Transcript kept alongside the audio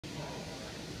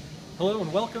Hello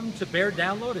and welcome to Bear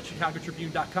Download at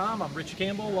ChicagoTribune.com. I'm Rich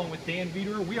Campbell along with Dan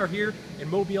Vieter. We are here in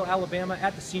Mobile, Alabama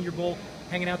at the Senior Bowl,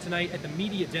 hanging out tonight at the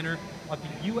media dinner of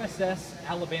the USS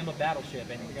Alabama battleship.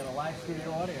 And We got a live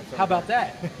studio audience. how about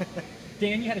that?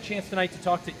 Dan, you had a chance tonight to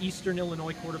talk to Eastern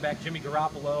Illinois quarterback Jimmy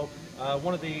Garoppolo,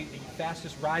 one of the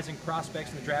fastest rising prospects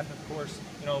in the draft, and of course,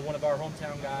 one of our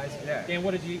hometown guys. Yeah. Dan,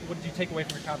 what did you take away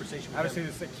from your conversation with Obviously, him?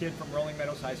 this is a kid from Rolling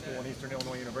Meadows High School and Eastern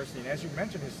Illinois University, and as you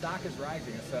mentioned, his stock is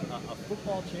rising. It's a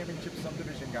football championship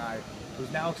subdivision guy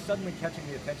who's now suddenly catching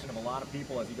the attention of a lot of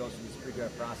people as he goes through this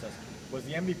pre-draft process. Was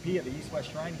the MVP of the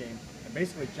East-West Shrine game, and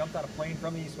basically jumped out a plane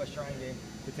from the East-West Shrine game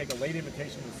to take a late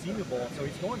invitation to the Senior Bowl. So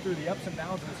he's going through the ups and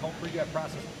downs of this whole pre-draft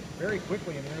process very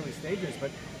quickly in the early stages,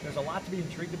 but there's a lot to be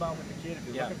intrigued about with the kid.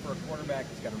 If you're looking for a quarterback,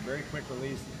 he's got a very quick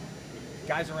release.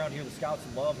 Guys around here, the scouts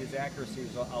love his accuracy.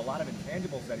 There's a lot of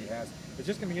intangibles that he has. It's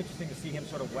just going to be interesting to see him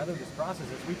sort of weather this process.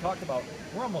 As we talked about,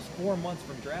 we're almost 4 months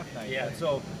from draft night. Yeah. And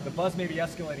so the buzz may be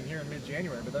escalating here in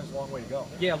mid-January, but there's a long way to go.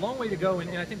 Yeah, a long way to go,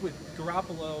 and I think with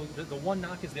Garoppolo, the one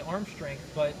knock is the arm strength,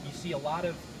 but you see a lot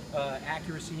of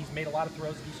accuracy. He's made a lot of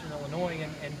throws at Eastern Illinois,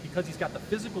 and because he's got the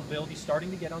physical build, he's starting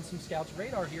to get on some scouts'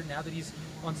 radar here now that he's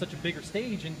on such a bigger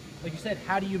stage. And like you said,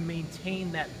 how do you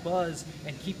maintain that buzz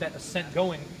and keep that ascent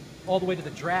going all the way to the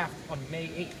draft on May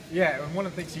 8th? Yeah, and one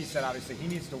of the things he said, obviously, he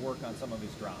needs to work on some of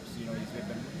his drops. He's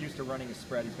been used to running a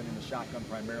spread. He's been in the shotgun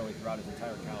primarily throughout his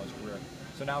entire college career.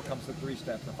 So now comes the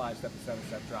 3-step, the 5-step, the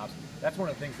 7-step drops. That's one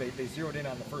of the things they zeroed in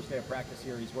on the first day of practice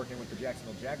here. He's working with the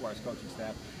Jacksonville Jaguars coaching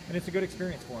staff, and it's a good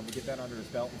experience for him to get that under his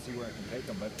belt and see where it can take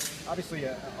him. But obviously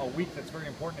a week that's very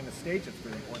important, and a stage that's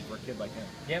very important for a kid like him.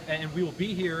 Yep, and we will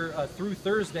be here through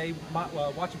Thursday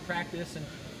watching practice and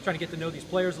trying to get to know these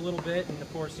players a little bit, and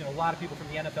of course, a lot of people from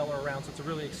the NFL are around, so it's a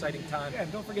really exciting time. Yeah,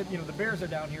 and don't forget, the Bears are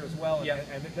down here as well, and, Yep.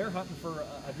 and they're hunting for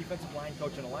a defensive line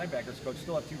coach and a linebackers coach.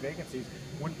 Still have 2 vacancies.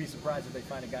 Wouldn't be surprised if they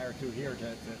find a guy or 2 here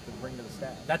to bring to the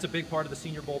staff. That's a big part of the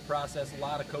Senior Bowl process. A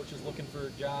lot of coaches looking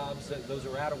for jobs, those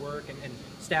who are out of work, and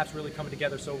staff's really coming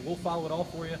together. So we'll follow it all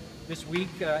for you this week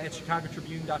at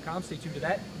ChicagoTribune.com. Stay tuned to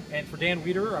that. And for Dan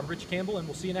Vieter, I'm Rich Campbell, and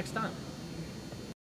we'll see you next time.